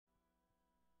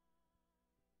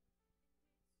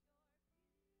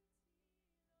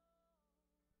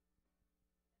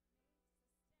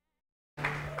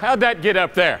How'd that get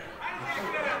up there?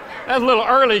 That was a little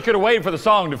early. He could have waited for the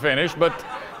song to finish, but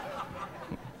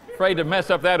afraid to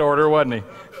mess up that order, wasn't he?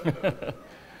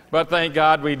 But thank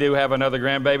God we do have another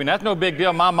grandbaby. And that's no big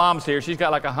deal. My mom's here. She's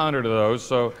got like 100 of those,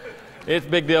 so it's a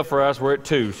big deal for us. We're at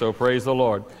 2, so praise the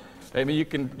Lord. Amy, you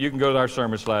can go to our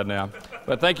sermon slide now.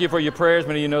 But thank you for your prayers.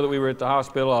 Many of you know that we were at the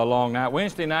hospital a long night,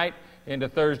 Wednesday night into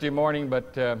Thursday morning,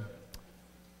 but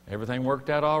everything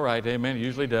worked out all right. Amen. It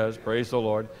usually does. Praise the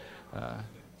Lord.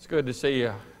 It's good to see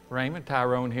Raymond,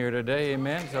 Tyrone here today.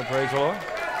 Amen. So praise the Lord.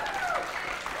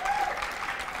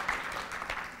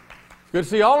 It's good to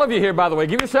see all of you here, by the way.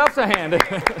 Give yourselves a hand.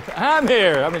 I'm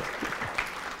here.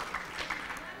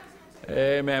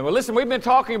 Amen. Well, listen, we've been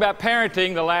talking about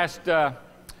parenting the last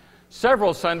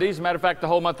several Sundays. As a matter of fact, the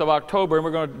whole month of October, and we're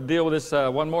going to deal with this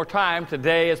one more time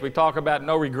today as we talk about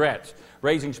no regrets,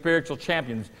 raising spiritual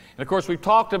champions. And of course, we've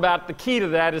talked about the key to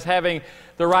that is having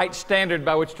the right standard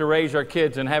by which to raise our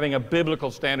kids and having a biblical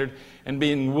standard and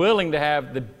being willing to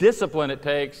have the discipline it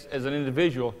takes as an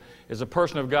individual, as a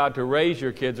person of God, to raise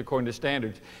your kids according to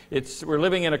standards. We're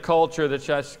living in a culture that's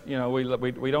just,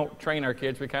 we don't train our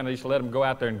kids. We kind of just let them go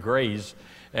out there and graze.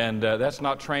 And that's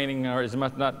not training, or is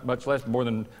not much less more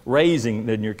than raising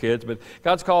than your kids. But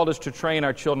God's called us to train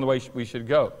our children the way we should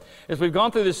go. As we've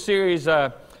gone through this series,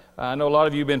 I know a lot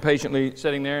of you have been patiently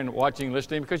sitting there and watching,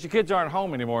 listening, because your kids aren't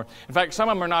home anymore. In fact, some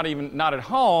of them are not at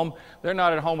home. They're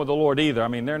not at home with the Lord either. I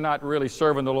mean, they're not really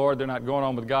serving the Lord. They're not going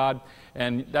on with God.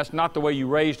 And that's not the way you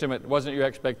raised them. It wasn't your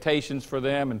expectations for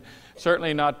them, and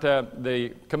certainly not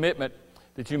the commitment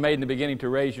that you made in the beginning to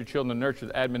raise your children and nurture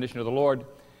the admonition of the Lord.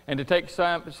 And to take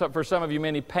for some of you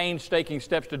many painstaking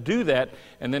steps to do that,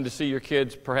 and then to see your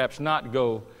kids perhaps not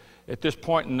go at this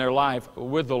point in their life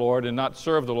with the Lord and not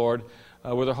serve the Lord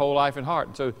with their whole life and heart.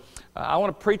 And so I want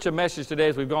to preach a message today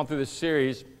as we've gone through this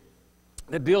series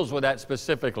that deals with that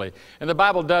specifically. And the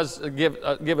Bible does give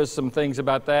us some things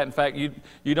about that. In fact,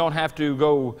 you don't have to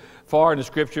go far in the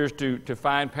Scriptures to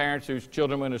find parents whose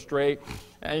children went astray.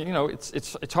 And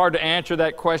it's hard to answer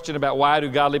that question about why do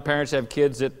godly parents have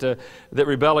kids that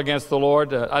rebel against the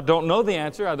Lord. I don't know the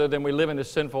answer, other than we live in a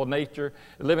sinful nature,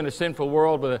 live in a sinful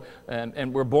world,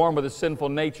 and we're born with a sinful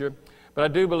nature. But I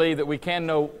do believe that we can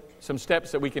know some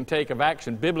steps that we can take of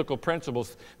action, biblical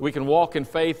principles we can walk in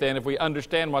faith in if we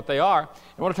understand what they are.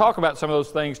 I want to talk about some of those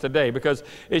things today, because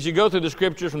as you go through the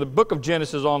Scriptures from the book of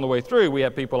Genesis on the way through, we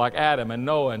have people like Adam and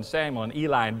Noah and Samuel and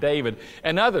Eli and David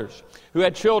and others who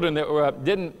had children that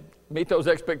didn't meet those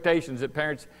expectations that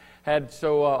parents had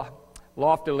so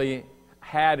loftily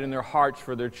had in their hearts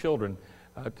for their children.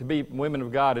 To be women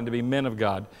of God and to be men of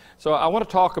God. So I want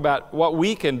to talk about what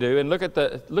we can do and look at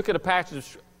a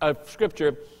passage of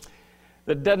Scripture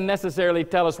that doesn't necessarily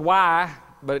tell us why,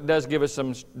 but it does give us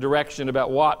some direction about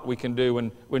what we can do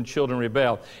when children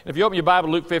rebel. And if you open your Bible,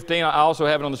 Luke 15, I also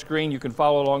have it on the screen. You can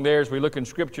follow along there as we look in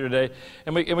Scripture today.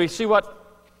 And we see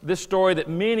what this story that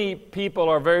many people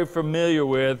are very familiar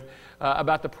with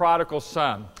about the prodigal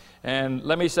son. And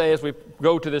let me say, as we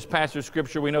go to this passage of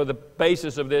Scripture, we know the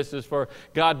basis of this is for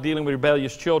God dealing with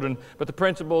rebellious children, but the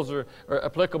principles are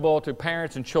applicable to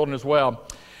parents and children as well.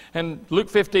 And Luke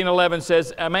 15:11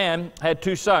 says, a man had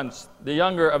 2 sons. The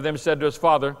younger of them said to his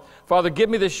father, Father, give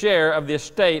me the share of the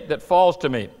estate that falls to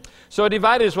me. So he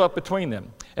divided his wealth between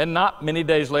them. And not many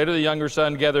days later, the younger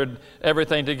son gathered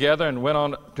everything together and went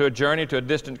on to a journey to a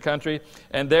distant country.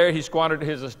 And there he squandered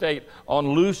his estate on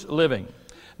loose living.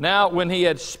 Now, when he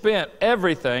had spent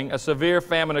everything, a severe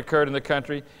famine occurred in the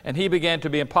country, and he began to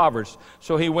be impoverished.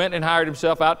 So he went and hired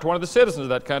himself out to one of the citizens of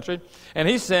that country, and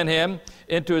he sent him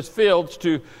into his fields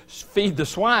to feed the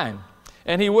swine.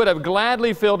 And he would have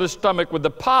gladly filled his stomach with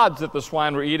the pods that the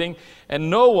swine were eating,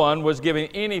 and no one was giving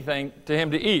anything to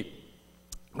him to eat.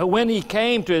 But when he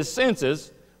came to his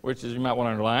senses, which is you might want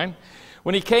to underline,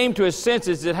 when he came to his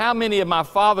senses, he said, how many of my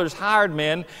father's hired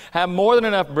men have more than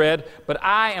enough bread, but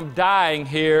I am dying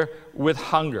here with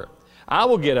hunger? I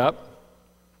will get up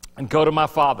and go to my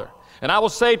father, and I will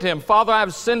say to him, Father, I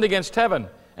have sinned against heaven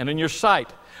and in your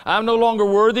sight. I am no longer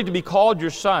worthy to be called your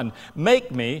son.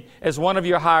 Make me as one of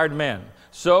your hired men.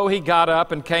 So he got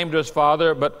up and came to his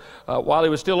father, but while he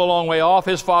was still a long way off,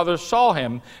 his father saw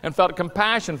him and felt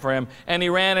compassion for him, and he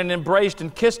ran and embraced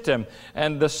and kissed him.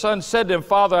 And the son said to him,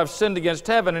 Father, I've sinned against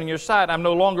heaven and in your sight. I'm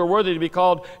no longer worthy to be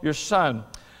called your son.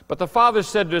 But the father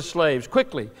said to his slaves,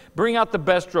 quickly, bring out the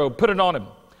best robe, put it on him.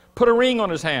 Put a ring on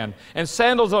his hand and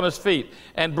sandals on his feet,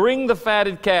 and bring the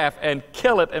fatted calf and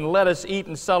kill it, and let us eat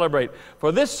and celebrate.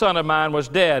 For this son of mine was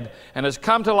dead and has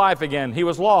come to life again. He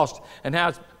was lost and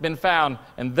has been found.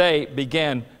 And they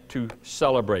began to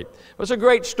celebrate. Well, it's a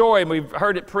great story, and we've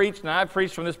heard it preached, and I've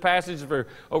preached from this passage for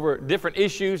over different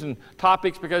issues and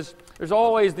topics because there's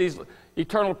always these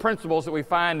eternal principles that we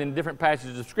find in different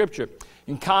passages of Scripture.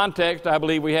 In context, I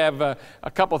believe we have a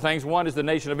couple of things. One is the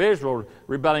nation of Israel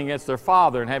rebelling against their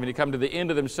father and having to come to the end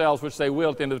of themselves, which they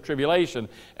will at the end of the tribulation,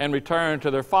 and return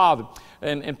to their father.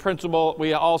 And in principle,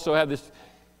 we also have this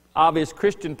obvious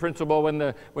Christian principle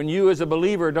when you as a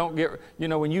believer don't get,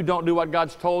 when you don't do what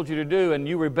God's told you to do and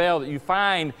you rebel, that you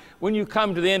find when you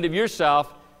come to the end of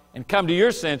yourself and come to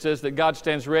your senses that God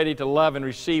stands ready to love and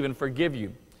receive and forgive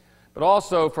you. But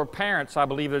also for parents, I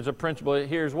believe there's a principle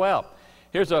here as well.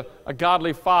 Here's a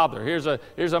godly father.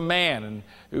 Here's a man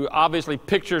who obviously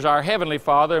pictures our heavenly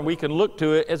Father, and we can look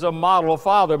to it as a model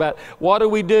father about what do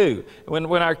we do when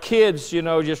our kids,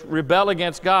 just rebel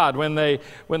against God, when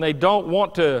they don't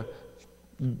want to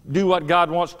do what God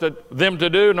wants them to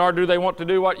do, nor do they want to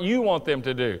do what you want them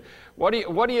to do. What do you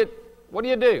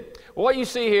do? Well, what you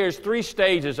see here is 3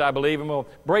 stages, I believe, and we'll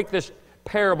break this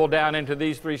parable down into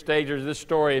these 3 stages of this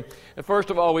story. And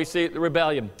first of all, we see the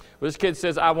rebellion. Well, this kid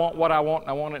says, I want what I want, and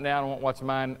I want it now, I want what's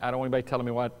mine, I don't want anybody telling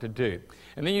me what to do.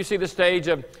 And then you see the stage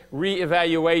of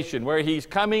reevaluation, where he's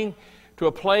coming to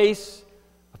a place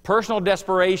of personal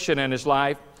desperation in his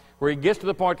life, where he gets to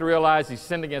the point to realize he's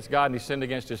sinned against God and he's sinned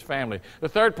against his family. The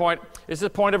third point is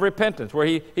the point of repentance, where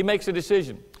he makes a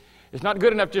decision. It's not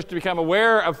good enough just to become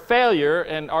aware of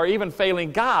failure or even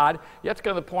failing God. You have to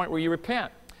come to the point where you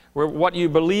repent, where what you're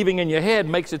believing in your head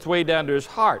makes its way down to his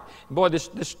heart. And boy, this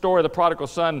story of the prodigal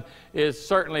son is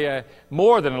certainly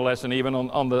more than a lesson even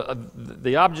on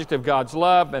the object of God's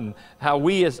love and how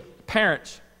we as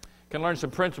parents can learn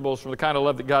some principles from the kind of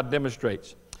love that God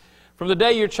demonstrates. From the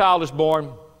day your child is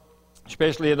born,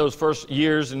 especially in those first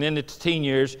years and in its teen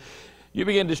years, you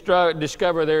begin to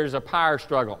discover there's a power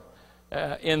struggle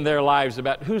in their lives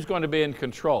about who's going to be in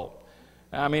control.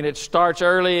 I mean, it starts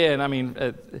early,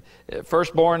 and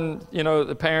firstborn,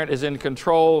 the parent is in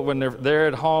control. When they're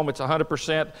at home, it's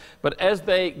 100%. But as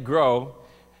they grow,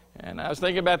 and I was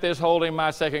thinking about this holding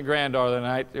my second granddaughter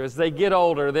tonight, as they get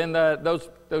older, then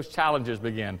those challenges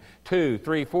begin. 2,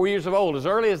 3, 4 years of old, as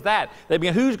early as that, they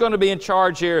begin, who's going to be in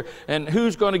charge here, and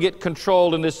who's going to get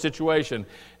control in this situation?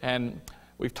 And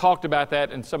we've talked about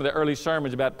that in some of the early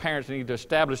sermons about parents needing to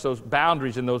establish those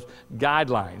boundaries and those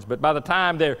guidelines. But by the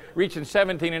time they're reaching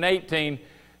 17 and 18,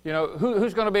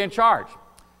 who's going to be in charge?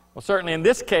 Well, certainly in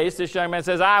this case, this young man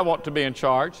says, I want to be in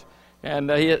charge.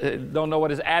 And he don't know what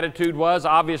his attitude was.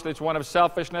 Obviously, it's one of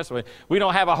selfishness. We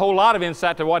don't have a whole lot of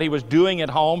insight to what he was doing at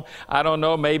home. I don't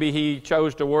know. Maybe he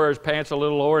chose to wear his pants a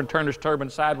little lower and turn his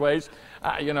turban sideways,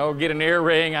 get an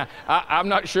earring. I'm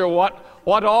not sure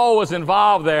what all was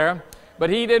involved there. But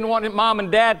he didn't want mom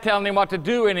and dad telling him what to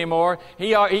do anymore.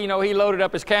 He loaded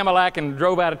up his Cadillac and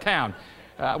drove out of town.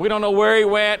 We don't know where he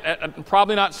went.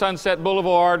 Probably not Sunset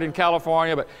Boulevard in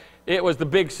California, but it was the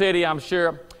big city, I'm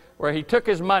sure, where he took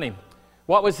his money.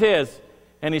 What was his?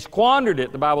 And he squandered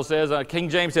it, the Bible says, King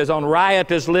James says, on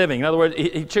riotous living. In other words,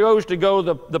 he chose to go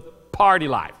the party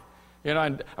life. And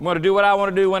I'm going to do what I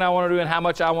want to do, when I want to do, and how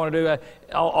much I want to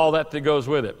do, all that goes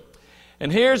with it.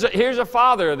 And here's a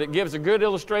father that gives a good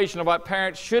illustration of what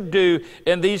parents should do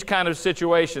in these kind of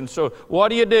situations. So what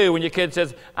do you do when your kid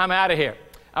says, I'm out of here.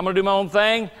 I'm going to do my own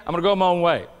thing. I'm going to go my own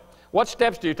way. What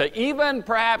steps do you take? Even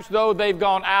perhaps though they've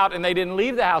gone out and they didn't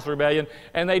leave the house of rebellion,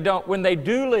 and when they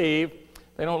do leave,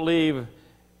 they don't leave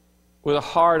with a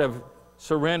heart of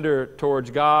surrender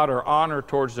towards God or honor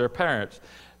towards their parents.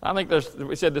 I think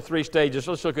we said the 3 stages.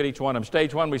 Let's look at each one of them.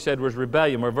 Stage 1 we said was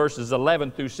rebellion, where verses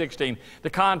 11 through 16. The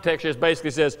context just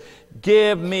basically says,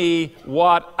 give me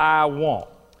what I want.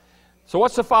 So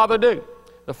what's the father do?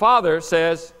 The father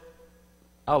says,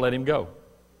 I'll let him go.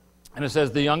 And it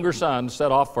says the younger son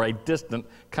set off for a distant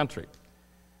country.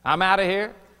 I'm out of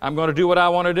here. I'm going to do what I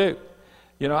want to do.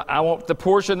 I want the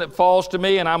portion that falls to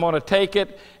me, and I'm going to take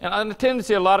it. And the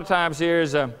tendency a lot of times here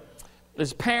is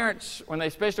as parents,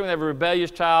 especially when they have a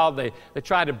rebellious child, they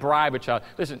try to bribe a child.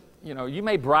 Listen, you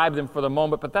may bribe them for the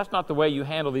moment, but that's not the way you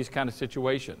handle these kind of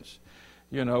situations.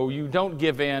 You don't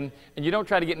give in, and you don't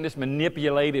try to get in this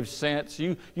manipulative sense.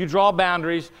 You draw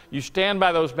boundaries, you stand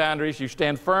by those boundaries, you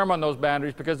stand firm on those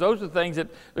boundaries, because those are the things that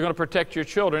are going to protect your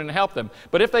children and help them.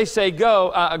 But if they say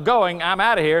going, I'm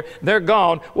out of here, they're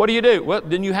gone, what do you do? Well,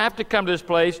 then you have to come to this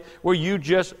place where you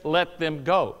just let them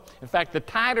go. In fact, the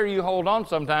tighter you hold on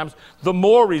sometimes, the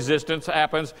more resistance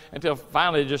happens until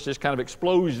finally just this kind of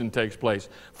explosion takes place.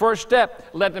 First step,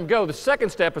 let them go. The second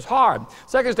step is hard.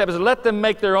 Second step is let them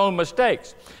make their own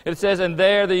mistakes. It says, and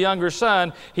there the younger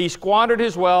son, he squandered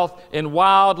his wealth in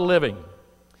wild living.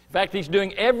 In fact, he's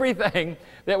doing everything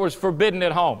that was forbidden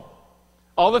at home.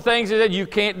 All the things that you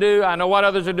can't do, I know what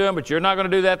others are doing, but you're not going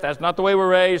to do that. That's not the way we're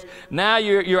raised. Now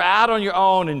you're out on your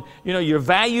own, and your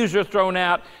values are thrown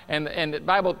out. And the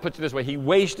Bible puts it this way: he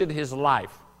wasted his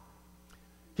life.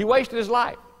 He wasted his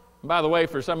life. And by the way,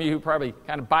 for some of you who are probably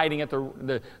kind of biting at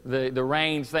the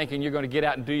reins, thinking you're going to get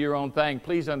out and do your own thing,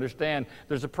 please understand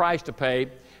there's a price to pay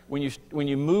when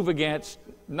you move against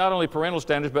not only parental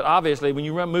standards, but obviously when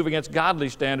you move against godly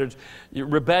standards.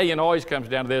 Rebellion always comes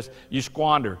down to this: you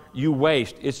squander, you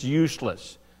waste, it's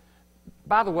useless.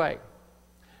 By the way,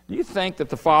 do you think that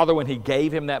the father, when he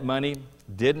gave him that money,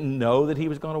 didn't know that he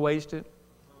was going to waste it?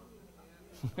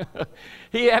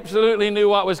 He absolutely knew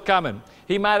what was coming.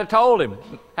 He might have told him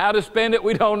how to spend it.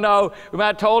 We don't know. We might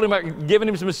have told him, given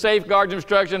him some safeguards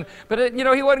instruction, but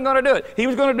he wasn't going to do it. He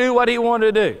was going to do what he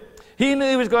wanted to do. He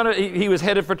knew he was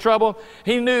headed for trouble.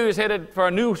 He knew he was headed for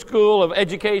a new school of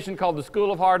education called the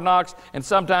School of Hard Knocks, and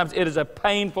sometimes it is a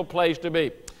painful place to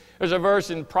be. There's a verse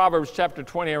in Proverbs chapter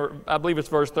 20, I believe it's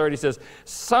verse 30, says,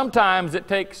 sometimes it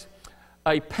takes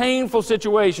a painful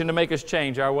situation to make us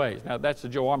change our ways. Now, that's the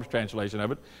Joe Arms translation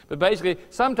of it. But basically,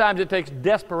 sometimes it takes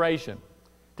desperation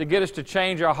to get us to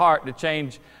change our heart, to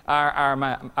change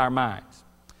our minds.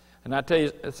 And I tell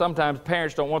you, sometimes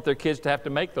parents don't want their kids to have to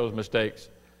make those mistakes,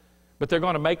 but they're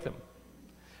going to make them.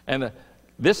 And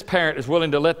this parent is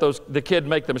willing to let the kid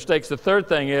make the mistakes. The third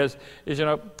thing is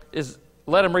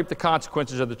let him reap the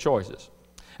consequences of the choices.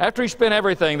 After he spent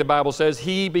everything, the Bible says,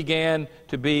 he began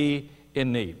to be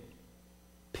in need.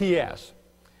 P.S.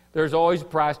 There's always a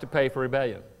price to pay for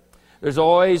rebellion. There's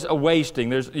always a wasting.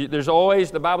 There's always,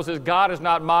 the Bible says, God is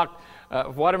not mocked.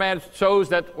 What a man sows,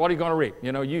 that what are you going to reap?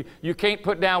 You can't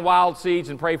put down wild seeds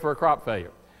and pray for a crop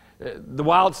failure. The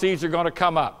wild seeds are going to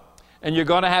come up, and you're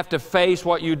going to have to face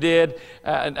what you did.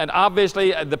 And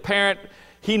obviously, the parent,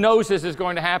 he knows this is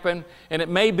going to happen, and it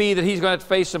may be that he's going to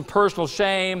face some personal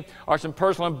shame or some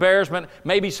personal embarrassment.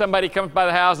 Maybe somebody comes by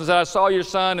the house and says, I saw your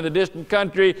son in the distant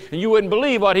country, and you wouldn't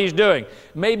believe what he's doing.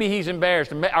 Maybe he's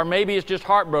embarrassed, or maybe it's just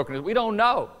heartbroken. We don't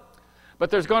know. But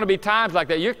there's going to be times like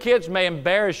that. Your kids may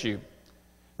embarrass you.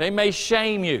 They may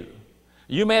shame you.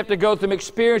 You may have to go through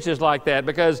experiences like that,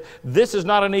 because this is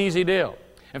not an easy deal.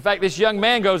 In fact, this young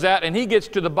man goes out and he gets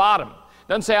to the bottom.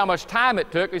 Doesn't say how much time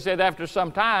it took. He said after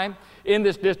some time in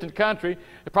this distant country,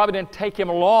 it probably didn't take him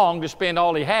long to spend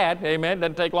all he had. Amen. It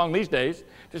doesn't take long these days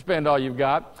to spend all you've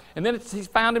got. And then he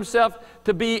found himself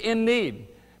to be in need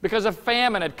because a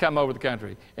famine had come over the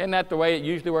country. Isn't that the way it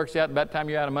usually works out? About the time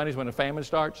you're out of money is when a famine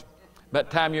starts. About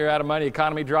the time you're out of money, the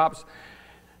economy drops.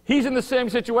 He's in the same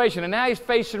situation, and now he's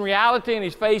facing reality, and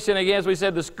he's facing, again, as we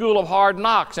said, the school of hard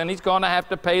knocks, and he's going to have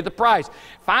to pay the price.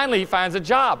 Finally, he finds a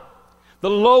job. The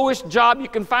lowest job you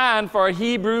can find for a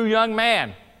Hebrew young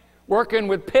man, working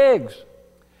with pigs,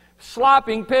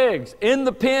 slopping pigs, in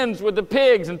the pens with the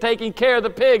pigs and taking care of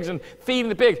the pigs and feeding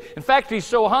the pigs. In fact, he's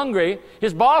so hungry,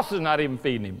 his boss is not even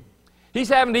feeding him. He's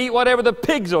having to eat whatever the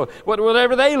pigs are,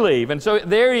 whatever they leave. And so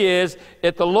there he is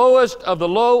at the lowest of the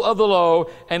low of the low,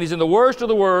 and he's in the worst of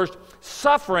the worst,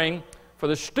 suffering for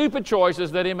the stupid choices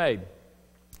that he made.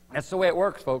 That's the way it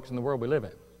works, folks, in the world we live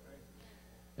in.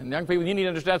 And young people, you need to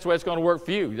understand that's the way it's going to work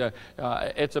for you.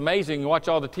 It's amazing. You watch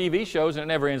all the TV shows, and it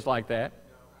never ends like that.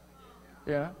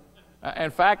 Yeah.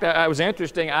 In fact, it was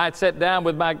interesting. I had sat down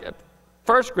with my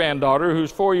first granddaughter,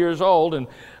 who's 4 years old, and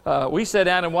we sat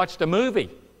down and watched a movie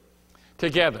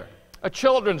together, a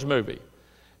children's movie.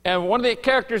 And one of the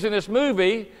characters in this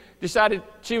movie decided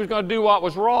she was going to do what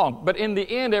was wrong. But in the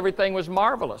end, everything was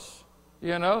marvelous.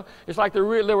 It's like there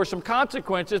were some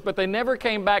consequences, but they never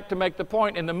came back to make the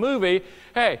point in the movie,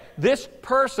 hey, this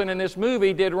person in this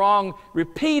movie did wrong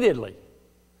repeatedly,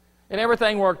 and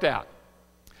everything worked out.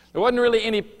 There wasn't really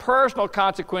any personal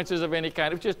consequences of any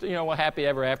kind. It was just, a happy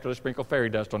ever after, to sprinkle fairy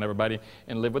dust on everybody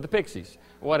and live with the pixies,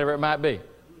 whatever it might be.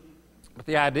 But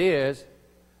the idea is,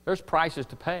 there's prices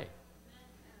to pay.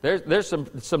 There's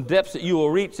some depths that you will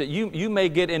reach that you may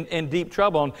get in deep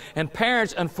trouble on. And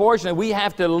parents, unfortunately, we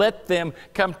have to let them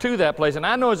come to that place. And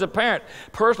I know as a parent,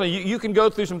 personally, you can go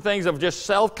through some things of just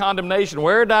self-condemnation.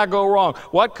 Where did I go wrong?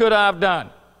 What could I have done?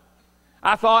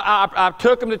 I thought I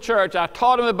took them to church. I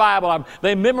taught them the Bible.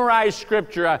 They memorized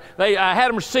Scripture. I had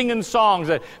them singing songs.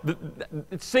 It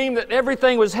seemed that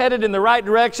everything was headed in the right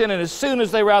direction, and as soon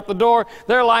as they were out the door,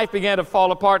 their life began to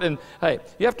fall apart. And hey,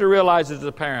 you have to realize as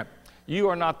a parent, you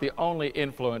are not the only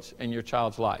influence in your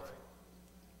child's life.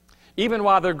 Even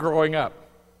while they're growing up,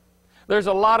 there's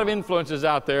a lot of influences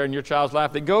out there in your child's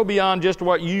life that go beyond just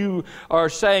what you are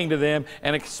saying to them.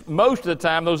 And most of the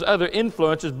time, those other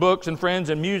influences, books and friends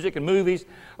and music and movies,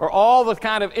 are all the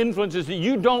kind of influences that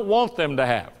you don't want them to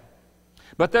have.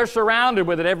 But they're surrounded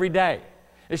with it every day.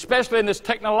 especially in this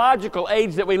technological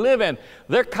age that we live in.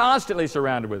 They're constantly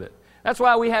surrounded with it. That's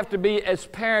why we have to be, as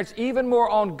parents, even more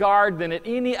on guard than at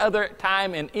any other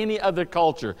time in any other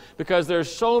culture, because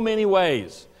there's so many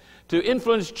ways to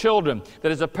influence children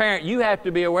that as a parent you have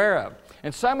to be aware of.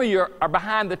 And some of you are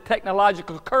behind the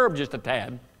technological curve just a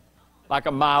tad, like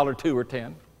a mile or 2 or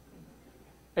 10.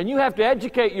 And you have to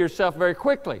educate yourself very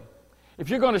quickly if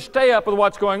you're going to stay up with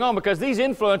what's going on, because these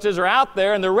influences are out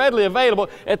there and they're readily available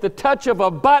at the touch of a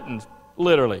button,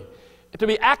 literally, to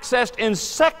be accessed in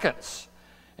seconds.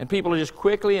 And people are just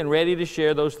quickly and ready to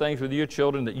share those things with your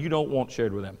children that you don't want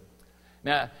shared with them.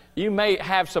 Now, you may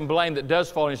have some blame that does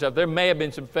fall on yourself. There may have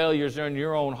been some failures in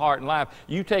your own heart and life.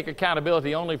 You take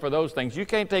accountability only for those things. You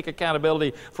can't take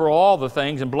accountability for all the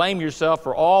things and blame yourself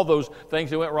for all those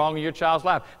things that went wrong in your child's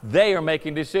life. They are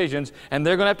making decisions, and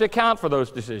they're going to have to account for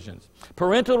those decisions.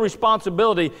 Parental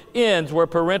responsibility ends where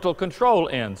parental control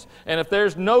ends. And if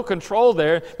there's no control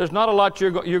there, there's not a lot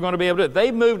you're going to be able to do.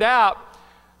 They've moved out.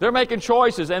 They're making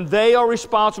choices, and they are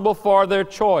responsible for their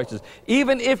choices.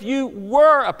 Even if you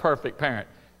were a perfect parent,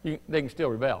 they can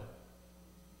still rebel.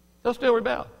 They'll still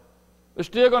rebel. They're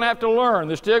still going to have to learn.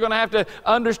 They're still going to have to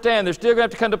understand. They're still going to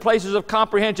have to come to places of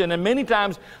comprehension. And many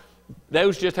times,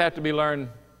 those just have to be learned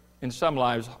in some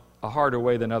lives a harder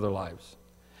way than other lives.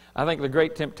 I think the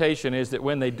great temptation is that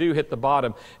when they do hit the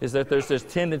bottom is that there's this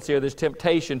tendency or this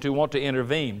temptation to want to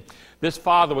intervene. This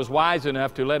father was wise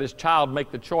enough to let his child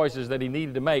make the choices that he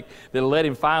needed to make that led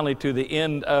him finally to the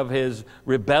end of his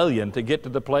rebellion, to get to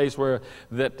the place where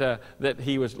that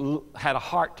he had a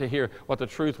heart to hear what the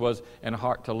truth was and a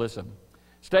heart to listen.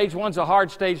 Stage one's a hard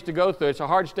stage to go through. It's a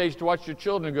hard stage to watch your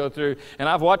children go through. And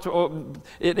I've watched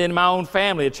it in my own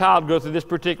family, a child go through this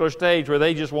particular stage where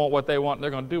they just want what they want and they're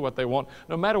going to do what they want,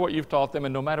 no matter what you've taught them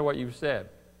and no matter what you've said.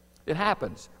 It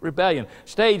happens. Rebellion.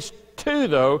 Stage 2,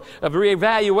 though, of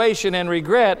reevaluation and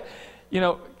regret,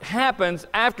 happens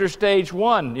after stage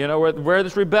 1, where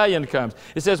this rebellion comes.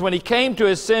 It says, when he came to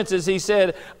his senses, he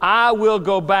said, I will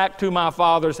go back to my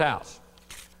father's house.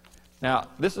 Now,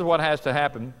 this is what has to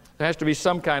happen. There has to be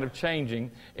some kind of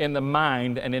changing in the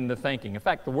mind and in the thinking. In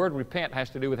fact, the word repent has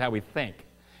to do with how we think.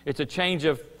 It's a change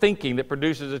of thinking that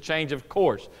produces a change of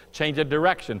course, change of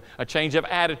direction, a change of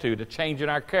attitude, a change in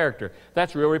our character.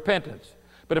 That's real repentance.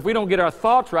 But if we don't get our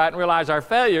thoughts right and realize our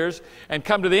failures and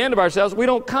come to the end of ourselves, we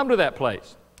don't come to that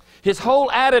place. His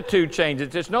whole attitude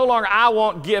changes. It's no longer I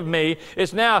won't give me.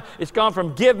 It's gone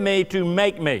from give me to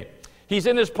make me. He's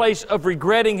in this place of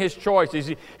regretting his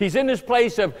choices. He's in this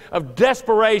place of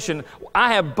desperation.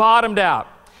 I have bottomed out.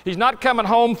 He's not coming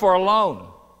home for a loan.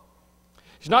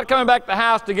 He's not coming back to the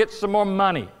house to get some more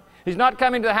money. He's not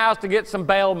coming to the house to get some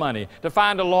bail money, to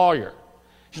find a lawyer.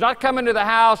 He's not coming to the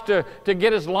house to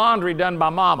get his laundry done by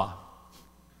mama.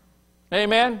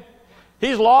 Amen?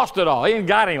 He's lost it all. He ain't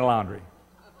got any laundry.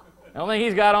 The only thing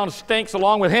he's got on stinks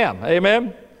along with him.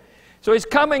 Amen? So he's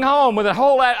coming home with a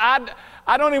whole lot.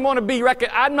 I don't even want to be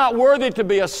I'm not worthy to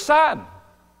be a son.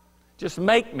 Just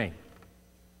make me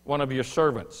one of your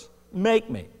servants. Make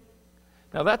me.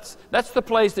 Now that's the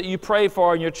place that you pray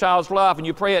for in your child's life, and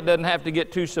you pray it doesn't have to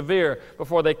get too severe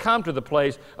before they come to the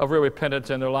place of real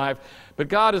repentance in their life. But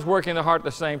God is working in their heart at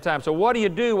the same time. So what do you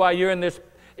do while you're in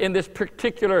this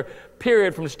particular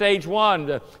period from stage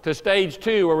 1 to stage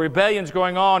 2 where rebellion's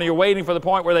going on and you're waiting for the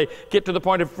point where they get to the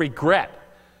point of regret?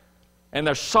 And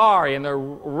they're sorry, and they're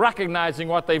recognizing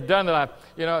what they've done.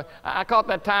 I caught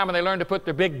that time when they learned to put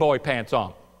their big boy pants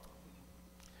on.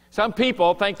 Some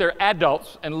people think they're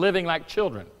adults and living like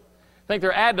children. Think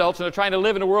they're adults and they're trying to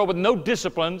live in a world with no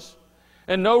disciplines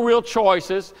and no real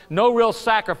choices, no real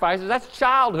sacrifices. That's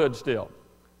childhood still.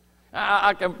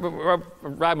 I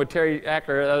riding with Terry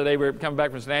Ackler the other day. We were coming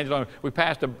back from San Angelo, and we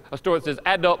passed a store that says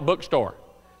adult bookstore,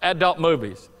 adult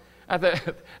movies. I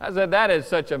said, that is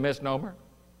such a misnomer.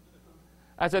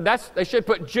 I said, they should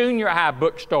put junior high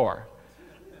bookstore.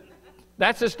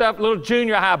 That's the stuff little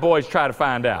junior high boys try to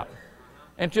find out.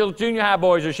 Until junior high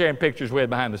boys are sharing pictures with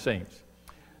behind the scenes.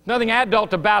 Nothing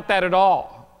adult about that at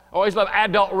all. I always love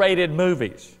adult-rated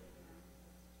movies.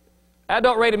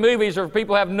 Adult-rated movies are for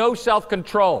people who have no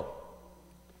self-control.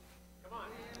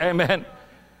 Amen.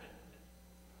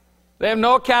 They have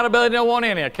no accountability. They don't want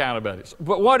any accountability.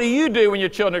 But what do you do when your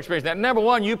children experience that? Number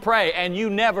one, you pray, and you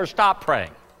never stop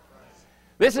praying.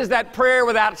 This is that prayer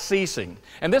without ceasing.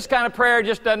 And this kind of prayer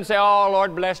just doesn't say, oh,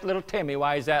 Lord, bless little Timmy.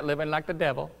 Why is that living like the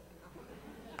devil?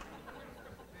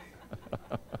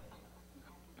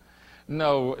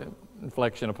 No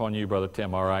inflection upon you, Brother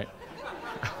Tim, all right?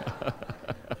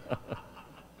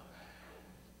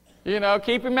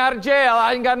 Keep him out of jail.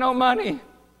 I ain't got no money.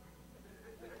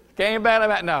 Came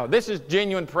back. No, this is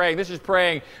genuine praying. This is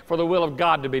praying for the will of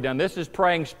God to be done. This is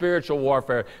praying spiritual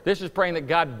warfare. This is praying that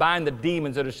God bind the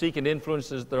demons that are seeking to influence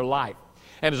their life.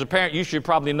 And as a parent, you should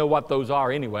probably know what those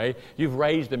are anyway. You've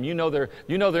raised them. You know their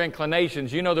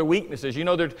inclinations. You know their weaknesses. You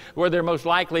know where they're most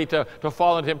likely to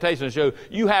fall into temptation. So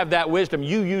you have that wisdom.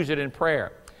 You use it in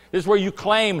prayer. This is where you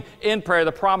claim in prayer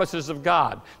the promises of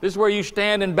God. This is where you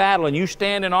stand in battle and you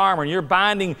stand in armor and you're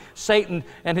binding Satan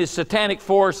and his satanic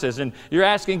forces, and you're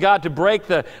asking God to break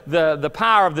the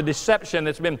power of the deception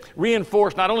that's been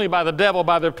reinforced not only by the devil,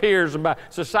 by their peers, and by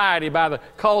society, by the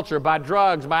culture, by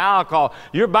drugs, by alcohol.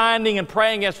 You're binding and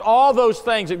praying against all those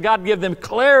things, that God give them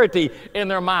clarity in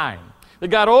their mind. That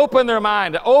God open their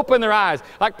mind, to open their eyes.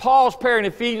 Like Paul's prayer in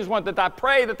Ephesians 1, that I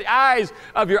pray that the eyes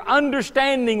of your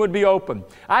understanding would be open.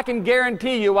 I can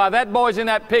guarantee you, while that boy's in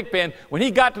that pig pen, when he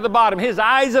got to the bottom, his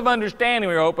eyes of understanding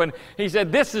were open. He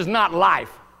said, this is not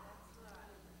life.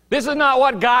 This is not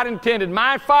what God intended.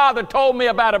 My Father told me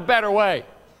about a better way.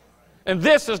 And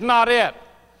this is not it.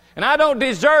 And I don't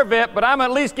deserve it, but I'm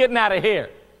at least getting out of here.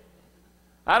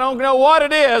 I don't know what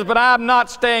it is, but I'm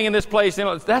not staying in this place.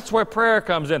 That's where prayer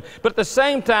comes in. But at the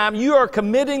same time, you are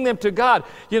committing them to God.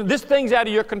 This thing's out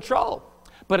of your control,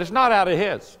 but it's not out of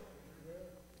His.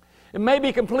 It may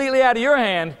be completely out of your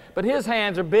hand, but His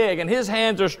hands are big and His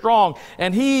hands are strong,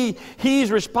 and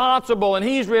He's responsible and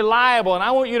He's reliable. And I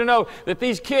want you to know that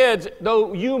these kids,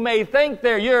 though you may think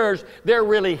they're yours, they're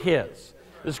really His.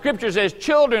 The Scripture says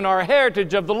children are a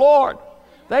heritage of the Lord.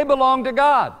 They belong to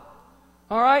God.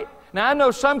 All right? Now, I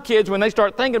know some kids, when they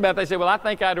start thinking about it, they say, well, I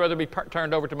think I'd rather be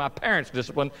turned over to my parents'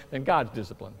 discipline than God's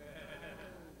discipline.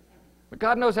 But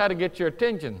God knows how to get your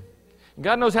attention.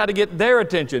 God knows how to get their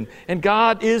attention. And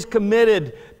God is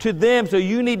committed to them, so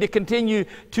you need to continue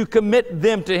to commit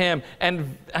them to Him.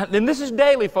 And this is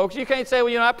daily, folks. You can't say,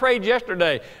 well, I prayed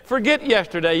yesterday. Forget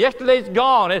yesterday. Yesterday's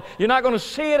gone. You're not going to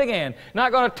see it again. You're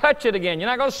not going to touch it again. You're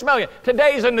not going to smell it.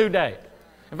 Today's a new day.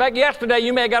 In fact, yesterday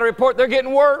you may have got a report they're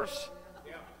getting worse.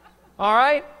 All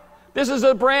right? This is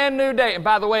a brand new day. And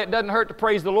by the way, it doesn't hurt to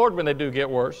praise the Lord when they do get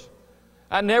worse.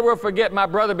 I never will forget my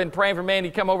brother been praying for me, and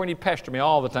he'd come over and he'd pester me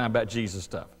all the time about Jesus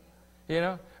stuff.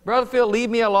 Brother Phil, leave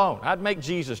me alone. I'd make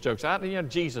Jesus jokes.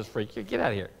 Jesus freak. Get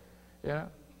out of here.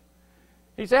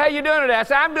 He said, how you doing today? I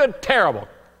said, I'm doing terrible.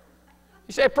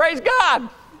 He said, praise God.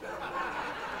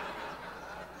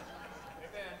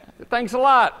 Thanks a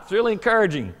lot. It's really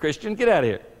encouraging. Christian, get out of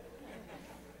here.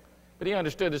 But he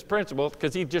understood this principle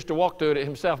because he just walked through it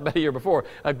himself about a year before,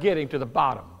 of getting to the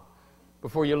bottom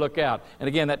before you look out. And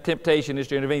again, that temptation is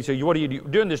to intervene. So what do you do?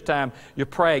 During this time, you're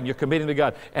praying, you're committing to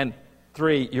God. And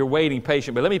 3, you're waiting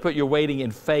patiently. But let me put you're waiting in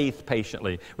faith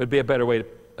patiently would be a better way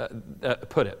to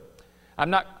put it. I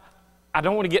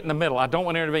don't want to get in the middle. I don't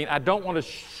want to intervene. I don't want to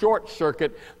short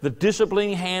circuit the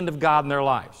disciplining hand of God in their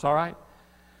lives, all right?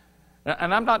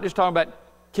 And I'm not just talking about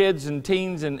kids and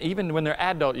teens, and even when they're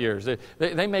adult years.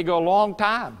 They may go a long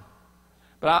time.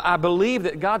 But I believe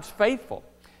that God's faithful.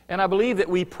 And I believe that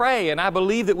we pray, and I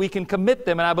believe that we can commit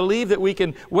them, and I believe that we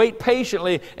can wait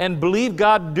patiently and believe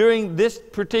God during this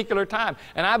particular time.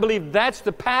 And I believe that's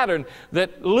the pattern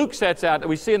that Luke sets out, that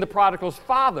we see in the prodigal's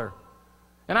father.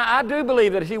 And I do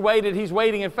believe that he's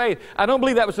waiting in faith. I don't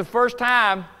believe that was the first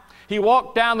time he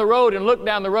walked down the road and looked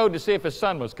down the road to see if his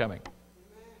son was coming.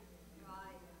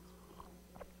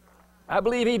 I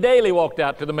believe he daily walked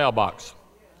out to the mailbox.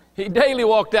 He daily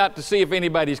walked out to see if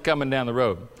anybody's coming down the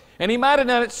road. And he might have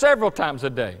done it several times a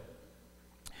day.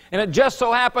 And it just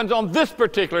so happens on this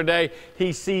particular day,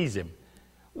 he sees him.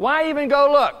 Why even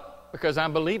go look? Because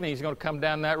I'm believing he's going to come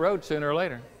down that road sooner or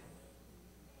later.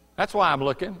 That's why I'm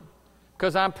looking.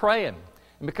 Because I'm praying.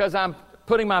 And because I'm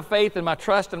putting my faith and my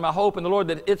trust and my hope in the Lord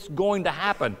that it's going to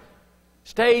happen.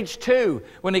 Stage 2,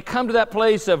 when they come to that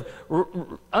place of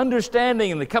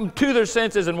understanding and they come to their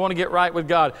senses and want to get right with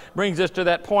God, brings us to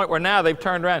that point where now they've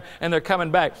turned around and they're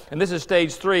coming back. And this is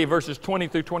stage 3, verses 20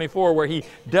 through 24, where he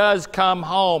does come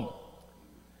home.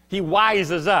 He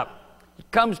wises up. He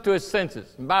comes to his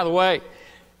senses. And by the way, if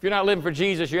you're not living for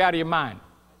Jesus, you're out of your mind.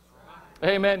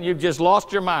 Amen. You've just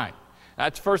lost your mind.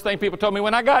 That's the first thing people told me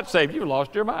when I got saved. You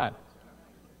lost your mind.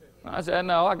 I said,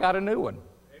 no, I got a new one.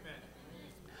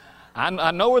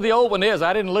 I know where the old one is.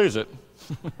 I didn't lose it.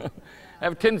 I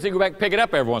have a tendency to go back and pick it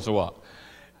up every once in a while.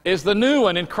 It's the new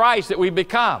one in Christ that we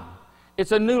become.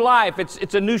 It's a new life.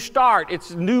 It's a new start.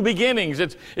 It's new beginnings.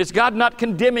 It's God not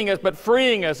condemning us but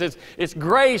freeing us. It's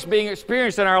grace being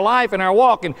experienced in our life and our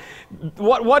walk. And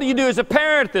what do you do as a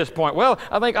parent at this point? Well,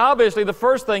 I think obviously the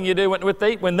first thing you do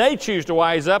when they choose to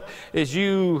wise up is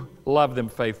you love them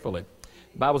faithfully.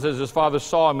 The Bible says his father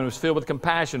saw him and was filled with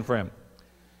compassion for him.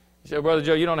 You say, Brother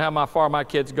Joe, you don't know how far my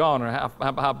kid's gone or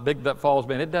how big that fall's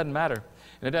been. It doesn't matter.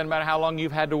 And it doesn't matter how long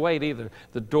you've had to wait either.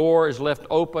 The door is left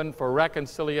open for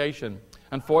reconciliation.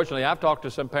 Unfortunately, I've talked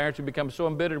to some parents who become so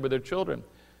embittered with their children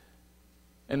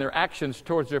and their actions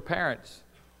towards their parents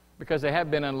because they have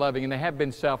been unloving and they have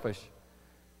been selfish.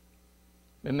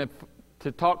 And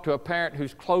to talk to a parent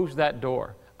who's closed that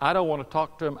door, I don't want to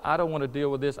talk to them, I don't want to deal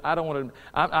with this, I don't want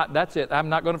to, that's it, I'm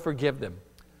not going to forgive them.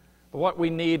 But what we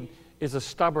need is a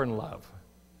stubborn love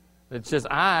that says,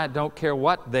 I don't care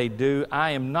what they do,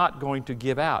 I am not going to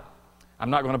give out.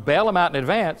 I'm not going to bail them out in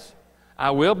advance.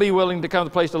 I will be willing to come to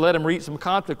the place to let them reap some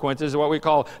consequences, what we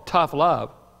call tough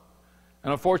love.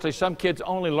 And unfortunately, some kids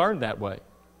only learn that way.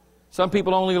 Some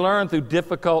people only learn through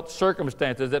difficult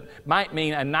circumstances that might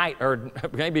mean a night or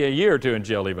maybe a year or two in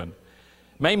jail even.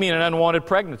 It may mean an unwanted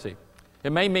pregnancy.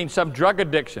 It may mean some drug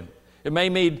addiction. It may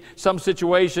mean some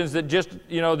situations that just,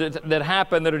 that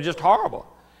happen that are just horrible.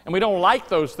 And we don't like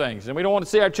those things. And we don't want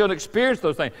to see our children experience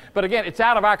those things. But again, it's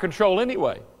out of our control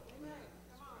anyway.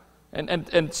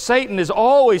 And Satan is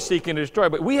always seeking to destroy.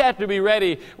 But we have to be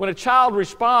ready when a child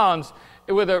responds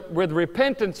with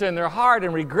repentance in their heart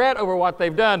and regret over what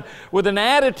they've done, with an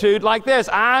attitude like this: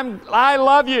 I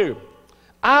love you.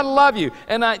 I love you.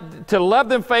 And to love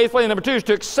them faithfully. And number two is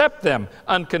to accept them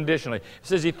unconditionally. It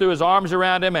says he threw his arms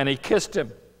around him and he kissed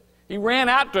him. He ran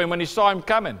out to him when he saw him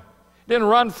coming. He didn't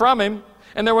run from him,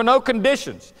 and there were no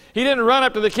conditions. He didn't run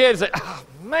up to the kid and say, oh,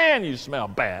 man, you smell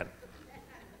bad.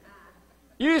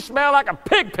 You smell like a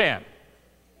pig pen.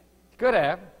 Could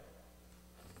have.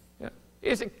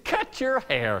 He said, cut your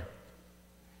hair.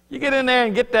 You get in there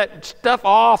and get that stuff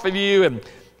off of you. And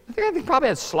I think he probably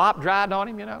had slop dried on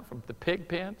him, from the pig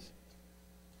pens.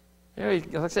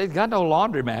 Like I say, he's got no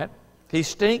laundromat. He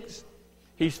stinks.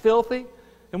 He's filthy.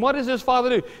 And what does his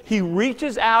father do? He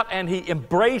reaches out and he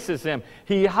embraces him.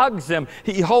 He hugs him.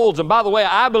 He holds him. By the way,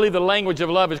 I believe the language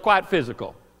of love is quite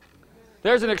physical.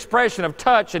 There's an expression of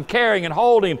touch and caring and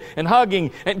holding and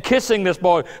hugging and kissing this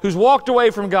boy who's walked away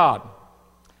from God.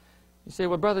 You say,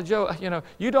 well, Brother Joe,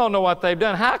 you don't know what they've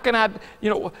done. How can I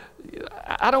don't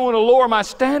want to lower my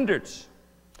standards.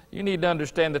 You need to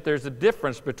understand that there's a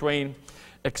difference between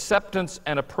acceptance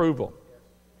and approval.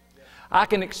 I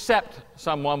can accept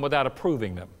someone without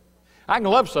approving them. I can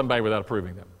love somebody without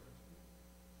approving them.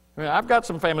 I mean, I've got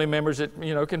some family members that,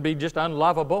 can be just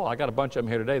unlovable. I got a bunch of them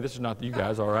here today. This is not you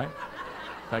guys, all right?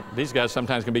 In fact, these guys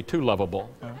sometimes can be too lovable.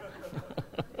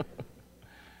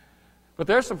 But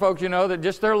there's some folks, that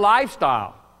just their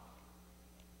lifestyle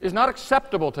is not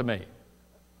acceptable to me.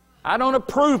 I don't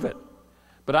approve it,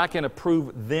 but I can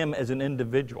approve them as an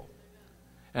individual.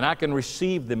 And I can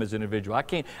receive them as an individual.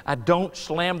 I don't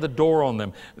slam the door on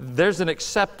them. There's an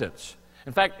acceptance.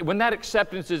 In fact, when that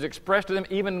acceptance is expressed to them,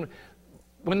 even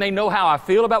when they know how I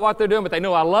feel about what they're doing, but they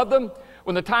know I love them,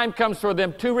 when the time comes for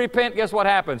them to repent, guess what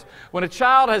happens? When a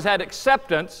child has had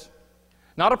acceptance,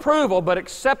 not approval, but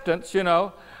acceptance,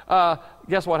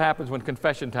 guess what happens when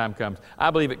confession time comes? I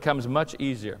believe it comes much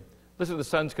easier. Listen to the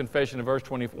son's confession in verse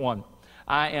 21.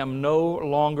 I am no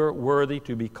longer worthy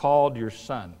to be called your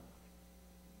son.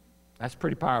 That's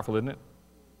pretty powerful, isn't it?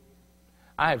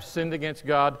 I have sinned against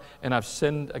God, and I've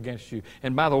sinned against you.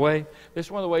 And by the way, this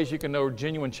is one of the ways you can know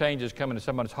genuine changes come into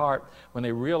someone's heart when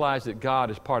they realize that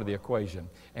God is part of the equation,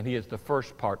 and He is the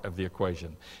first part of the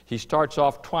equation. He starts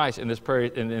off twice in this prayer,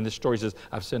 in this story. He says,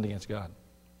 I've sinned against God.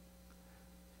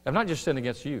 I've not just sinned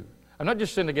against you. I've not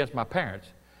just sinned against my parents.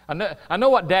 I know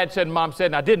what Dad said and Mom said,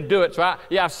 and I didn't do it, so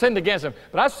I've sinned against them.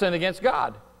 But I've sinned against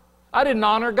God. I didn't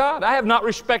honor God. I have not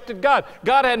respected God.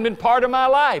 God hadn't been part of my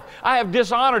life. I have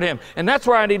dishonored Him. And that's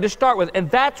where I need to start with.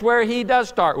 And that's where He does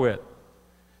start with.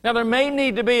 Now, there may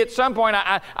need to be at some point,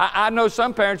 I know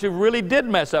some parents who really did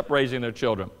mess up raising their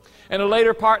children. In a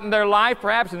later part in their life,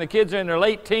 perhaps, and the kids are in their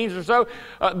late teens or so,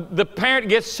 the parent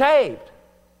gets saved.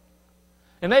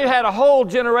 And they've had a whole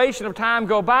generation of time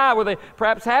go by where they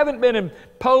perhaps haven't been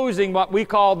imposing what we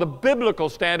call the biblical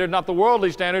standard, not the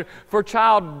worldly standard, for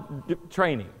child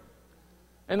training.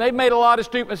 And they've made a lot of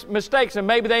stupid mistakes, and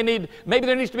maybe there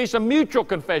needs to be some mutual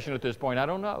confession at this point. I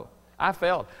don't know. I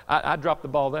failed. I dropped the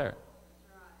ball there.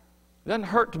 It doesn't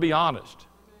hurt to be honest.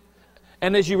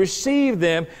 And as you receive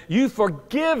them, you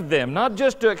forgive them, not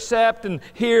just to accept and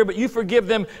hear, but you forgive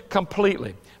them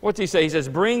completely. What's he say? He says,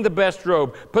 bring the best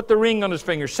robe, put the ring on his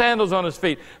finger, sandals on his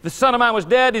feet. The son of mine was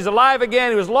dead, he's alive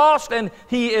again, he was lost, and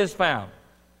he is found.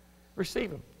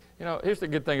 Receive him. Here's the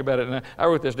good thing about it, and I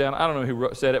wrote this down. I don't know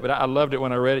who said it, but I loved it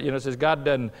when I read it. It says, God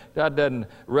doesn't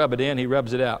rub it in, He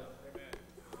rubs it out.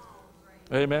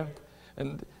 Amen?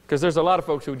 And because there's a lot of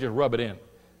folks who just rub it in.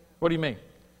 What do you mean?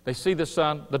 They see the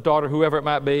son, the daughter, whoever it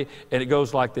might be, and it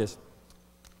goes like this.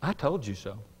 I told you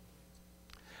so.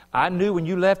 I knew when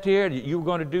you left here that you were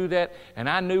going to do that, and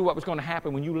I knew what was going to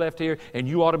happen when you left here, and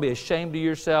you ought to be ashamed of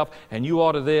yourself, and you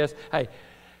ought to this. Hey,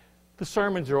 the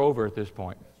sermons are over at this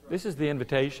point. This is the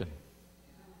invitation.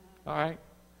 All right?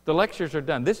 The lectures are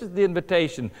done. This is the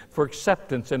invitation for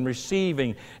acceptance and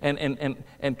receiving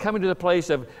and coming to the place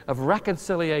of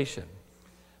reconciliation.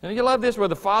 And you love this where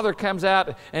the Father comes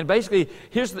out and basically,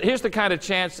 here's the kind of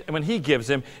chance when He gives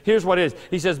him. Here's what it is.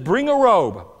 He says, bring a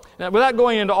robe. Now, without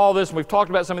going into all this, and we've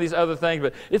talked about some of these other things,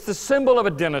 but it's the symbol of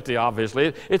identity,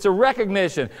 obviously. It's a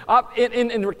recognition.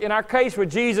 In our case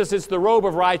with Jesus, it's the robe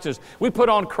of righteousness. We put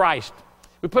on Christ.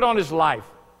 We put on His life.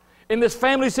 In this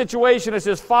family situation, it's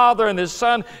His Father and His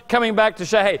Son coming back to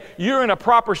say, hey, you're in a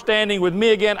proper standing with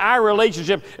me again. Our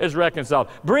relationship is reconciled.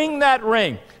 Bring that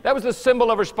ring. That was the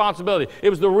symbol of responsibility. It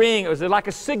was the ring. It was like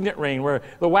a signet ring where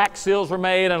the wax seals were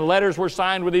made and letters were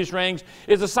signed with these rings.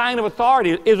 It's a sign of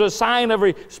authority. It's a sign of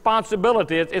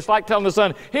responsibility. It's like telling the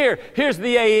son, here's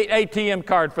the ATM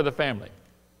card for the family.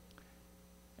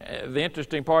 The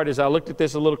interesting part is I looked at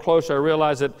this a little closer. I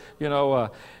realized that,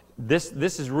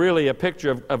 this is really a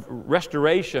picture of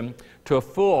restoration to a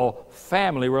full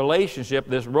family relationship,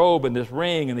 this robe and this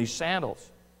ring and these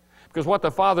sandals. Because what the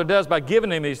Father does by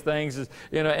giving him these things is,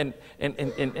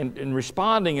 and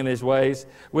responding in his ways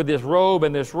with this robe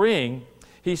and this ring,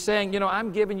 he's saying,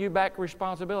 I'm giving you back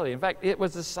responsibility. In fact, it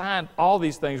was a sign, all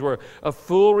these things were a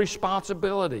full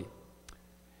responsibility.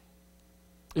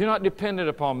 You're not dependent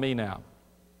upon me now.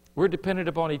 We're dependent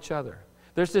upon each other.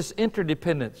 There's this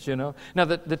interdependence, Now,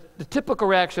 the typical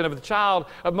reaction of the child,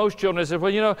 of most children, is,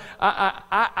 well,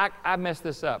 I messed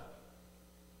this up.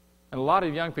 And a lot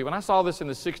of young people, and I saw this in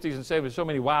the 60s and 70s, so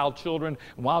many wild children,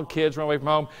 wild kids run away from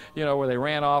home, where they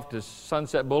ran off to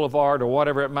Sunset Boulevard or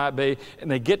whatever it might be, and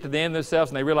they get to the end of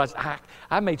themselves and they realize, I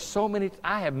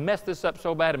have messed this up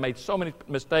so bad and made so many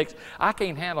mistakes, I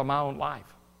can't handle my own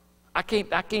life. I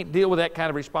can't deal with that kind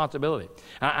of responsibility.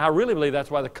 I really believe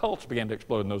that's why the cults began to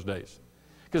explode in those days.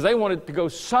 Because they wanted to go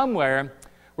somewhere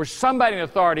where somebody in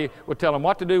authority would tell them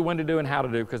what to do, when to do, and how to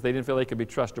do, because they didn't feel they could be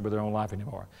trusted with their own life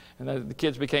anymore. And the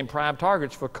kids became prime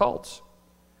targets for cults.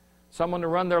 Someone to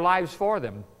run their lives for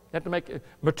them. They have to make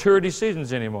mature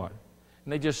decisions anymore.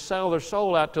 And they just sell their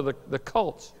soul out to the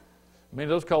cults.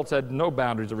 Those cults had no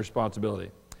boundaries of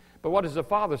responsibility. But what does the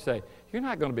Father say? You're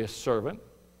not going to be a servant.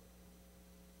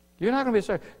 You're not going to be a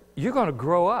servant. You're going to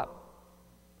grow up.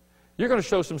 You're going to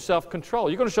show some self-control.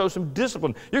 You're going to show some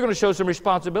discipline. You're going to show some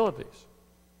responsibilities.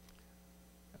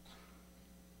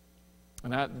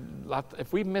 And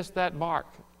if we miss that mark,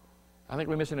 I think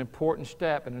we miss an important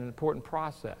step and an important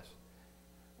process.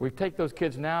 We take those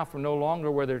kids now from no longer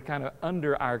where they're kind of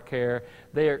under our care.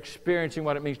 They are experiencing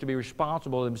what it means to be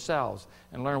responsible themselves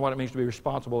and learn what it means to be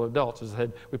responsible adults. As I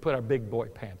said, we put our big boy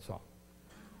pants on.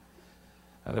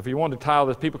 And if you want to title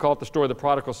this, people call it the story of the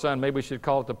prodigal son. Maybe we should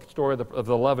call it the story of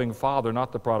the loving Father,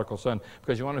 not the prodigal son,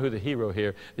 because you want to know who the hero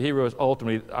here. The hero is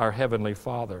ultimately our heavenly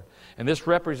Father. And this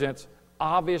represents,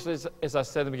 obviously, as I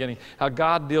said in the beginning, how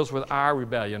God deals with our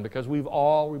rebellion, because we've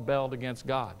all rebelled against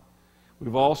God.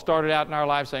 We've all started out in our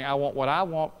life saying, I want what I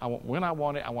want when I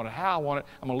want it how I want it,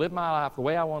 I'm going to live my life the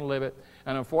way I want to live it.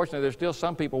 And unfortunately, there's still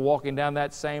some people walking down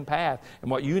that same path.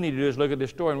 And what you need to do is look at this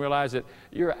story and realize that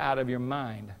you're out of your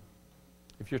mind.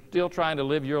 If you're still trying to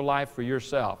live your life for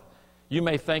yourself, you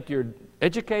may think you're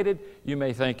educated, you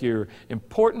may think you're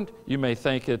important, you may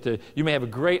think that you may have a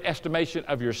great estimation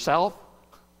of yourself,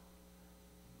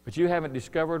 but you haven't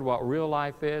discovered what real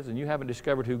life is, and you haven't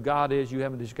discovered who God is, you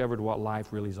haven't discovered what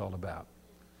life really is all about.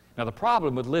 Now, the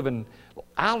problem with living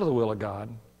out of the will of God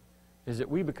is that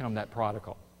we become that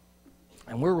prodigal,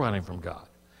 and we're running from God.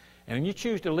 And when you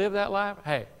choose to live that life,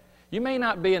 hey, you may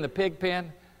not be in the pig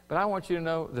pen, but I want you to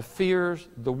know the fears,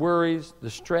 the worries, the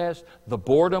stress, the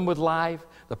boredom with life,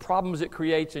 the problems it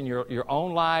creates in your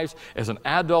own lives as an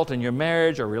adult in your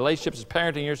marriage or relationships as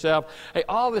parenting yourself. Hey,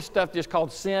 all this stuff just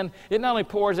called sin, it not only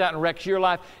pours out and wrecks your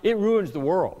life, it ruins the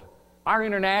world. Our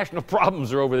international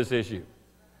problems are over this issue.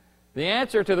 The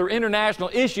answer to the international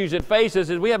issues it faces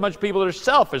is we have a bunch of people that are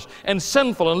selfish and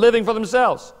sinful and living for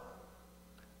themselves.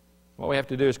 What we have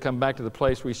to do is come back to the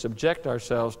place we subject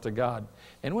ourselves to God.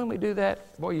 And when we do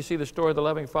that, boy, you see the story of the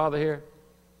loving Father here?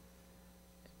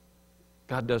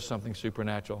 God does something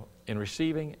supernatural in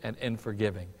receiving and in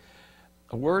forgiving.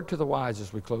 A word to the wise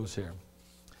as we close here.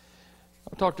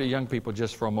 I'll talk to young people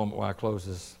just for a moment while I close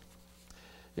this.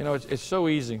 It's so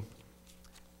easy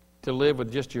to live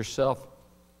with just yourself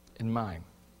in mind.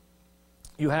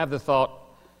 You have the thought,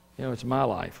 it's my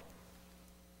life.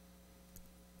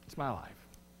 It's my life.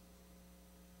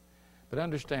 But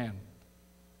understand,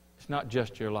 it's not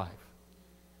just your life.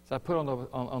 So I put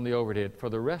on the overhead, for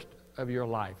the rest of your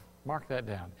life, mark that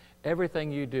down. Everything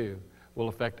you do will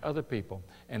affect other people,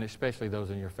 and especially those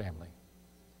in your family.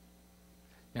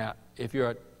 Now, if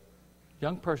you're a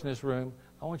young person in this room,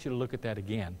 I want you to look at that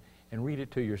again and read it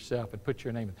to yourself and put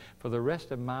your name in. For the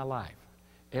rest of my life,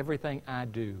 everything I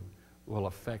do will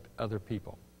affect other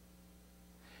people,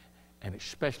 and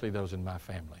especially those in my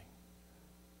family.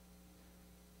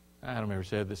 I don't remember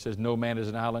said that says no man is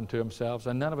an island to himself,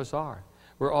 and none of us are.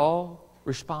 We're all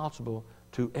responsible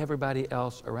to everybody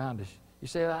else around us. You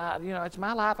say, it's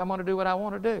my life. I'm going to do what I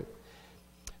want to do.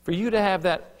 For you to have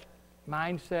that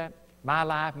mindset, my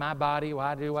life, my body,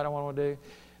 I do what I want to do.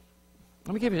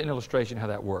 Let me give you an illustration of how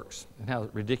that works and how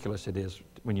ridiculous it is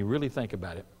when you really think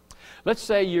about it. Let's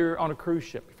say you're on a cruise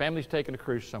ship. Your family's taking a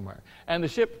cruise somewhere. And the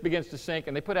ship begins to sink,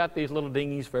 and they put out these little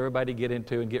dinghies for everybody to get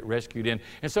into and get rescued in.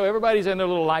 And so everybody's in their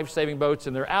little life-saving boats,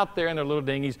 and they're out there in their little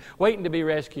dinghies waiting to be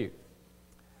rescued.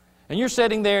 And you're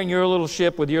sitting there in your little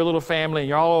ship with your little family, and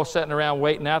you're all sitting around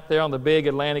waiting out there on the big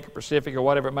Atlantic or Pacific or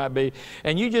whatever it might be.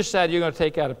 And you just decide you're going to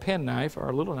take out a penknife or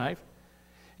a little knife.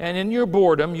 And in your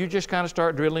boredom, you just kind of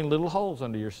start drilling little holes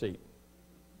under your seat.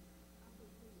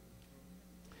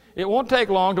 It won't take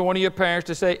long to one of your parents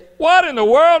to say, "What in the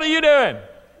world are you doing?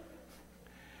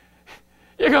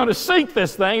 You're going to sink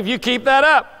this thing if you keep that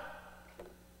up."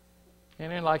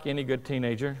 And then, like any good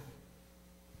teenager,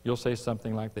 you'll say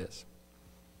something like this.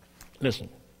 "Listen,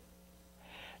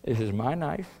 this is my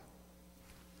knife.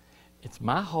 It's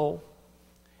my hole.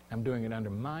 I'm doing it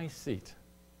under my seat.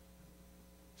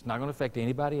 It's not going to affect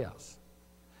anybody else."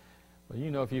 Well, you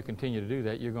know if you continue to do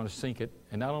that, you're going to sink it.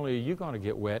 And not only are you going to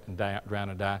get wet and drown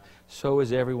and die, so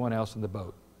is everyone else in the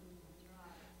boat.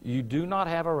 You do not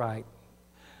have a right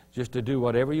just to do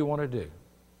whatever you want to do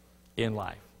in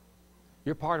life.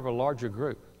 You're part of a larger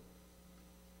group.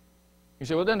 You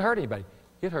say, "Well, it doesn't hurt anybody."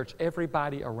 It hurts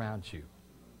everybody around you.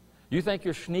 You think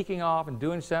you're sneaking off and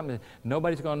doing something that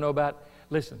nobody's going to know about?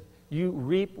 Listen, you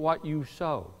reap what you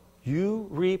sow. You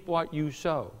reap what you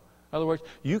sow. In other words,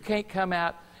 you can't come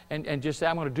out and just say,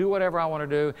 "I'm going to do whatever I want to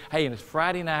do. Hey, and it's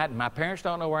Friday night, and my parents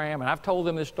don't know where I am, and I've told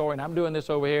them this story, and I'm doing this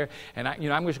over here, and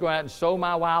I'm just going out and sow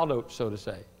my wild oats," so to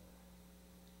say.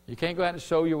 You can't go out and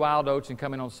sow your wild oats and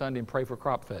come in on Sunday and pray for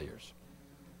crop failures.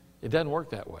 It doesn't work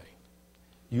that way.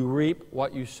 You reap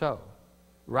what you sow.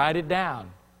 Write it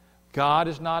down. God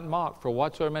is not mocked. For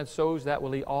whatsoever man sows, that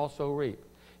will he also reap.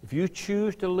 If you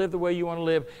choose to live the way you want to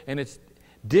live, and it's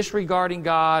disregarding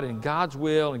God and God's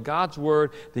will and God's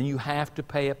word, then you have to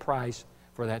pay a price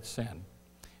for that sin.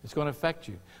 It's going to affect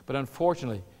you. But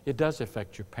unfortunately, it does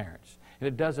affect your parents. And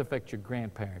it does affect your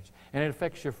grandparents. And it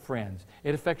affects your friends.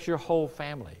 It affects your whole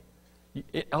family.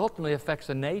 It ultimately affects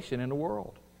a nation and a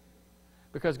world.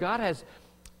 Because God has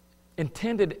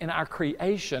intended in our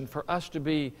creation for us to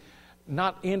be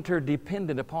not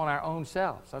interdependent upon our own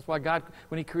selves. That's why God,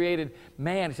 when He created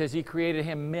man, He says He created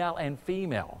him male and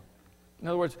female. In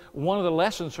other words, one of the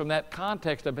lessons from that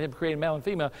context of Him creating male and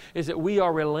female is that we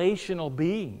are relational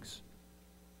beings.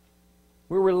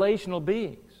 We're relational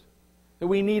beings. That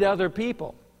we need other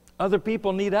people. Other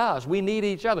people need us. We need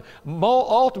each other.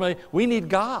 Ultimately, we need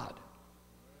God.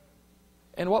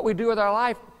 And what we do with our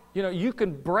life, you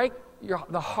can break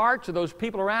the hearts of those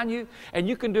people around you, and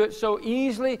you can do it so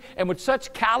easily and with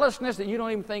such callousness that you don't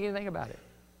even think anything about it.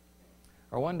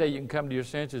 Or one day you can come to your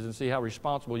senses and see how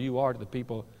responsible you are to the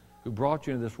people who brought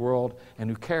you into this world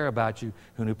and who care about you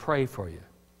and who pray for you.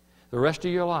 The rest of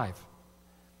your life,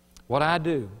 what I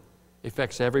do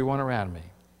affects everyone around me,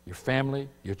 your family,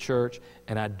 your church,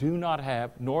 and I do not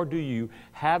have, nor do you,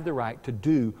 have the right to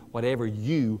do whatever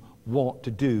you want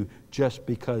to do just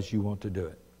because you want to do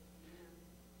it.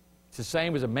 It's the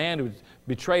same as a man who would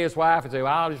betray his wife and say,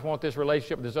 "Well, I just want this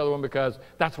relationship with this other one because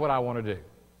that's what I want to do."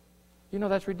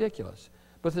 That's ridiculous.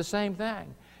 But it's the same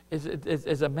thing.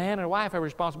 As a man and a wife have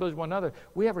responsibilities to one another,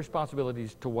 we have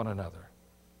responsibilities to one another.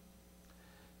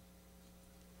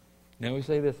 Now we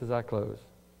say this as I close.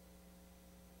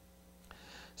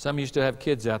 Some of you still have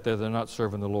kids out there that are not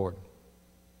serving the Lord.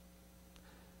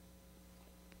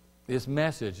 This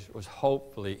message was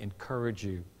hopefully encourage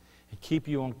you and keep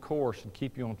you on course and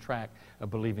keep you on track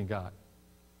of believing God.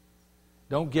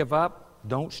 Don't give up.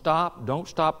 Don't stop. Don't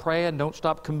stop praying. Don't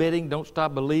stop committing. Don't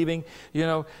stop believing.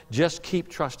 Just keep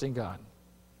trusting God.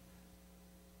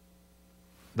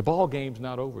 The ball game's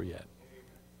not over yet.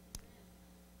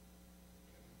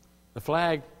 The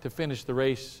flag to finish the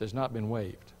race has not been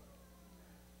waved.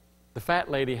 The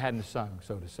fat lady hadn't sung,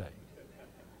 so to say.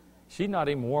 She's not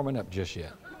even warming up just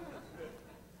yet.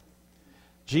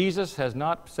 Jesus has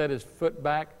not set His foot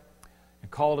back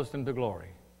and called us into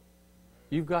glory.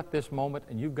 You've got this moment,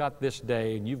 and you've got this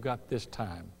day, and you've got this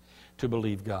time. to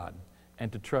believe God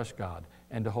and to trust God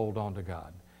and to hold on to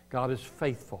God. God is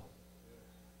faithful.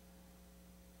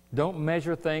 Don't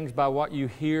measure things by what you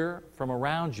hear from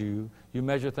around you. You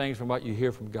measure things from what you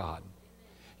hear from God.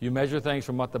 You measure things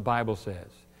from what the Bible says.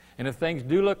 And if things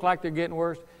do look like they're getting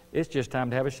worse, it's just time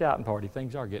to have a shouting party.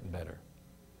 Things are getting better.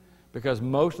 Because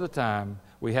most of the time,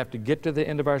 we have to get to the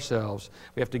end of ourselves.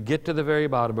 We have to get to the very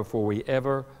bottom before we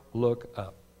ever look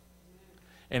up.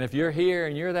 And if you're here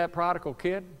and you're that prodigal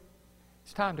kid,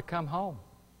 it's time to come home.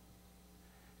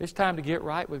 It's time to get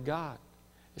right with God.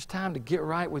 It's time to get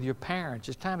right with your parents.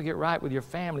 It's time to get right with your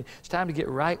family. It's time to get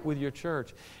right with your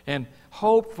church. And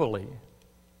hopefully,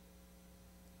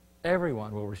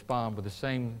 everyone will respond with the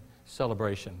same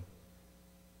celebration.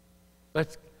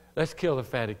 Let's kill the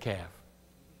fatted calf.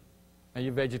 Now,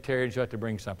 you vegetarians, you have to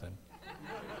bring something.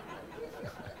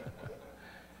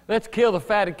 Let's kill the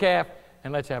fatted calf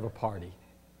and let's have a party.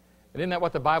 And isn't that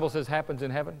what the Bible says happens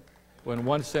in heaven when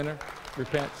one sinner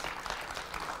repents?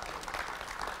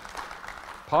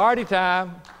 Party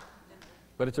time,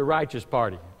 but it's a righteous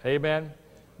party. Amen?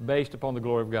 Based upon the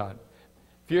glory of God.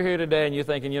 If you're here today and you're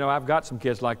thinking, I've got some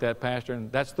kids like that, Pastor,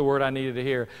 and that's the word I needed to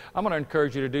hear, I'm going to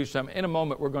encourage you to do something. In a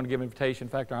moment, we're going to give an invitation.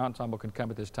 In fact, our ensemble can come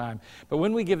at this time. But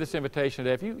when we give this invitation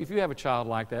today, if you have a child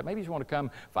like that, maybe you just want to come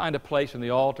find a place in the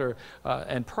altar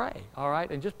and pray, all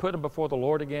right? And just put them before the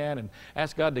Lord again and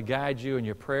ask God to guide you in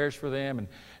your prayers for them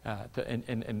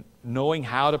and knowing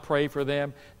how to pray for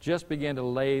them. Just begin to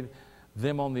lay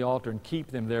them on the altar and keep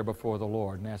them there before the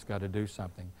Lord and ask God to do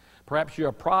something. Perhaps you're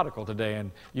a prodigal today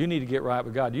and you need to get right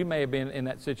with God. You may have been in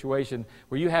that situation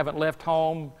where you haven't left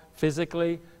home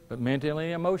physically, but mentally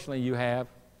and emotionally you have.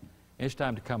 It's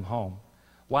time to come home.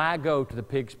 Why go to the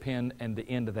pig's pen and the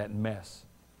end of that mess?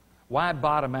 Why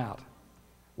bottom out?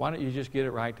 Why don't you just get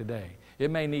it right today?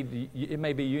 It may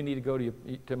be you need to go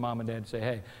to mom and dad and say,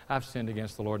 hey, I've sinned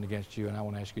against the Lord and against you, and I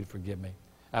want to ask you to forgive me.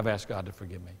 I've asked God to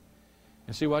forgive me.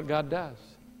 And see what God does.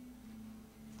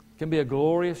 It can be a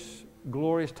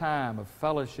glorious time of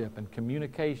fellowship and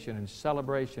communication and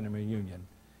celebration and reunion.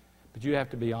 But you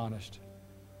have to be honest.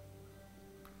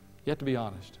 You have to be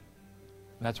honest.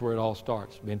 And that's where it all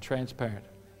starts, being transparent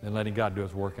and letting God do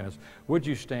His work in us. Would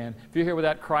you stand? If you're here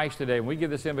without Christ today, and we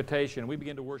give this invitation and we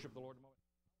begin to worship the Lord.